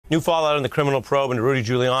New fallout in the criminal probe into Rudy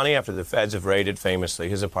Giuliani after the feds have raided, famously,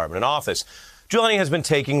 his apartment and office. Giuliani has been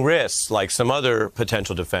taking risks, like some other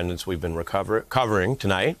potential defendants we've been covering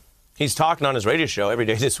tonight. He's talking on his radio show every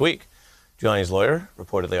day this week. Giuliani's lawyer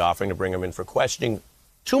reportedly offering to bring him in for questioning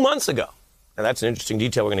 2 months ago. Now, that's an interesting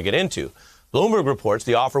detail we're going to get into. Bloomberg reports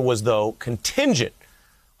the offer was, though, contingent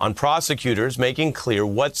on prosecutors making clear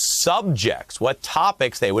what subjects, what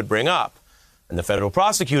topics they would bring up. And the federal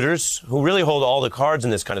prosecutors, who really hold all the cards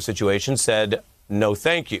in this kind of situation, said, no,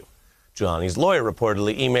 thank you. Giuliani's lawyer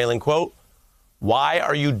reportedly emailing, quote, why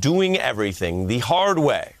are you doing everything the hard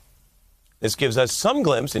way? This gives us some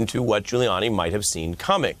glimpse into what Giuliani might have seen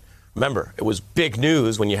coming. Remember, it was big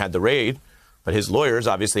news when you had the raid, but his lawyers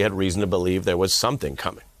obviously had reason to believe there was something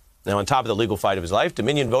coming. Now, on top of the legal fight of his life,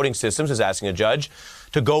 Dominion Voting Systems is asking a judge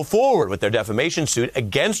to go forward with their defamation suit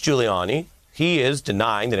against Giuliani. He is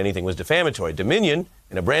denying that anything was defamatory. Dominion,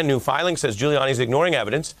 in a brand new filing, says Giuliani is ignoring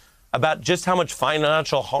evidence about just how much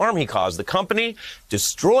financial harm he caused the company,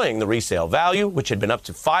 destroying the resale value, which had been up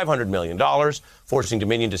to $500 million, forcing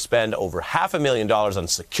Dominion to spend over $500,000 on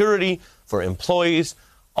security for employees,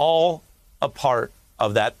 all a part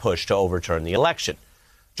of that push to overturn the election.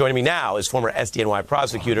 Joining me now is former SDNY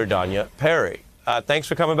prosecutor Danya Perry. Thanks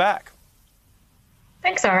for coming back.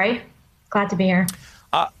 Thanks, Ari. Glad to be here.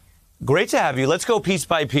 Great to have you. Let's go piece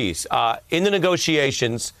by piece. In the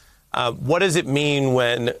negotiations, what does it mean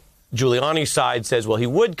when Giuliani's side says, well, he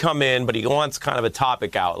would come in, but he wants kind of a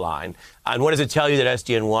topic outline? And what does it tell you that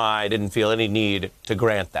SDNY didn't feel any need to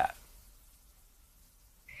grant that?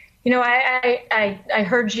 You know, I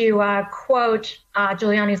heard you quote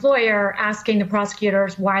Giuliani's lawyer asking the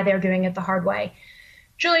prosecutors why they're doing it the hard way.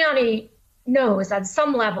 Giuliani knows at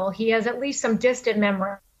some level, he has at least some distant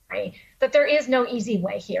memory, that there is no easy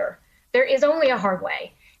way here. There is only a hard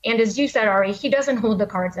way. And as you said, Ari, he doesn't hold the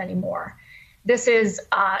cards anymore. This is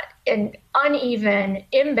an uneven,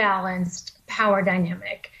 imbalanced power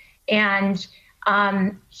dynamic. And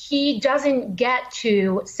he doesn't get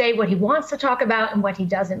to say what he wants to talk about and what he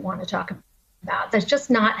doesn't want to talk about. That's just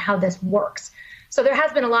not how this works. So there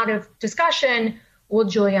has been a lot of discussion. Will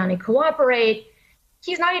Giuliani cooperate?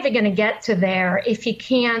 He's not even going to get to there if he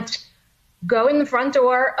can't go in the front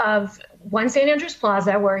door of 1 St. Andrews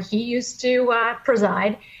Plaza, where he used to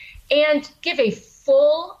preside, and give a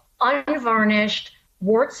full, unvarnished,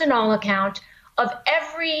 warts and all account of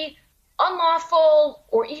every unlawful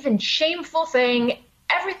or even shameful thing,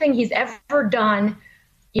 everything he's ever done,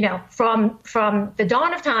 you know, from the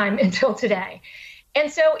dawn of time until today.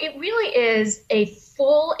 And so it really is a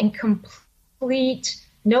full and complete,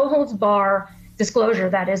 no holds bar disclosure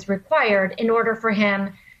that is required in order for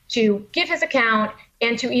him to give his account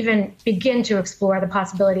and to even begin to explore the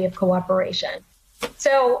possibility of cooperation.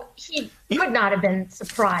 So he could not have been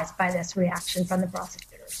surprised by this reaction from the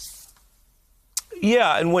prosecutors.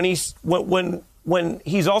 Yeah, and when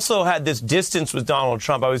he's also had this distance with Donald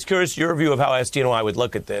Trump, I was curious your view of how SDNY would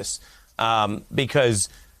look at this, because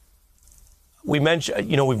we mentioned,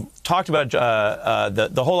 you know, we've talked about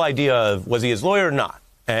the whole idea of was he his lawyer or not,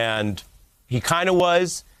 and he kind of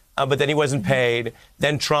was. But then he wasn't paid.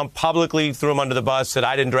 Then Trump publicly threw him under the bus, said,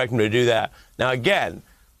 I didn't direct him to do that. Now, again,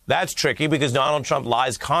 that's tricky because Donald Trump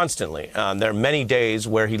lies constantly. There are many days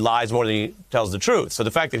where he lies more than he tells the truth. So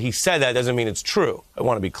the fact that he said that doesn't mean it's true. I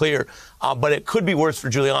want to be clear. But it could be worse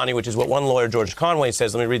for Giuliani, which is what one lawyer, George Conway,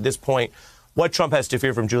 says. Let me read this point. What Trump has to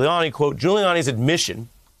fear from Giuliani, quote, Giuliani's admission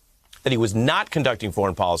that he was not conducting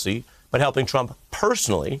foreign policy, but helping Trump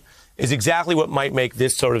personally, is exactly what might make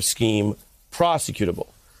this sort of scheme prosecutable.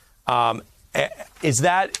 Is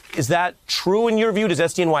that true in your view? Does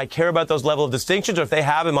SDNY care about those level of distinctions, or if they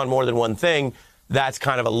have him on more than one thing, that's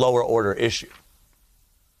kind of a lower order issue?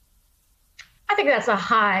 I think that's a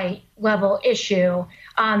high level issue.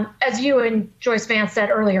 As you and Joyce Vance said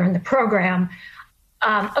earlier in the program,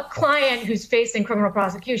 a client who's facing criminal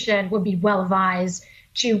prosecution would be well advised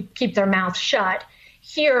to keep their mouth shut.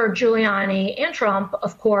 Here, Giuliani and Trump,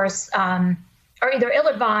 of course, are either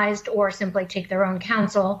ill-advised or simply take their own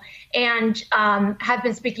counsel and have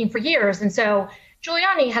been speaking for years. And so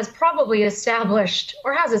Giuliani has probably established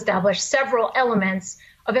or has established several elements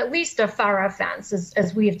of at least a FARA offense,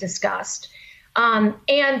 as we have discussed.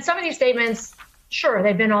 And some of these statements, sure,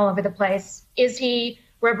 they've been all over the place. Is he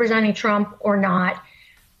representing Trump or not?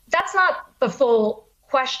 That's not the full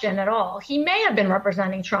question at all. He may have been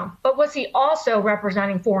representing Trump, but was he also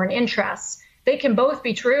representing foreign interests? They can both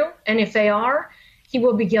be true, and if they are, he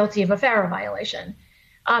will be guilty of a FARA violation.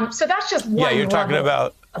 So that's just one. Yeah,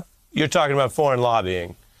 you're talking about foreign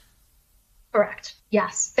lobbying. Correct.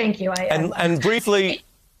 Yes. Thank you. And briefly,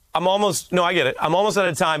 I get it. I'm almost out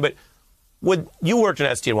of time, but You worked in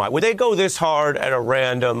SDNY. Would they go this hard at a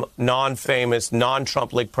random, non-famous,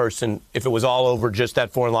 non-Trump-like person if it was all over just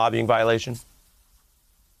that foreign lobbying violation?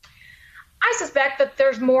 I suspect that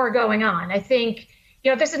there's more going on. I think,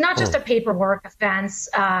 this is not just a paperwork offense,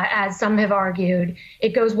 as some have argued. It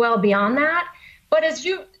goes well beyond that. But as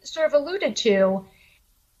you sort of alluded to,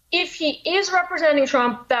 if he is representing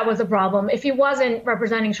Trump, that was a problem. If he wasn't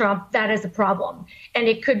representing Trump, that is a problem. And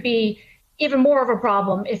it could be even more of a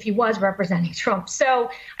problem if he was representing Trump. So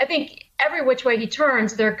I think every which way he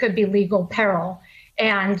turns, there could be legal peril.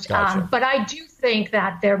 And Gotcha. But I do think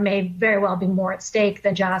that there may very well be more at stake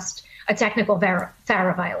than just a technical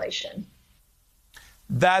FARA violation.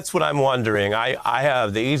 That's what I'm wondering. I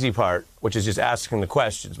have the easy part, which is just asking the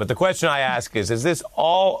questions. But the question I ask is this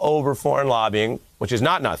all over foreign lobbying, which is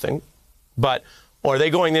not nothing, or are they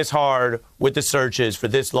going this hard with the searches for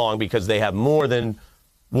this long because they have more than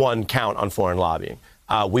one count on foreign lobbying?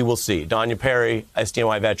 We will see. Danya Perry,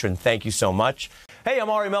 SDNY veteran, thank you so much. Hey, I'm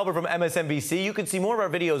Ari Melber from MSNBC. You can see more of our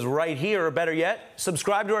videos right here, or better yet,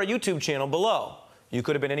 subscribe to our YouTube channel below. You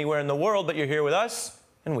could have been anywhere in the world, but you're here with us,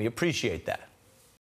 and we appreciate that.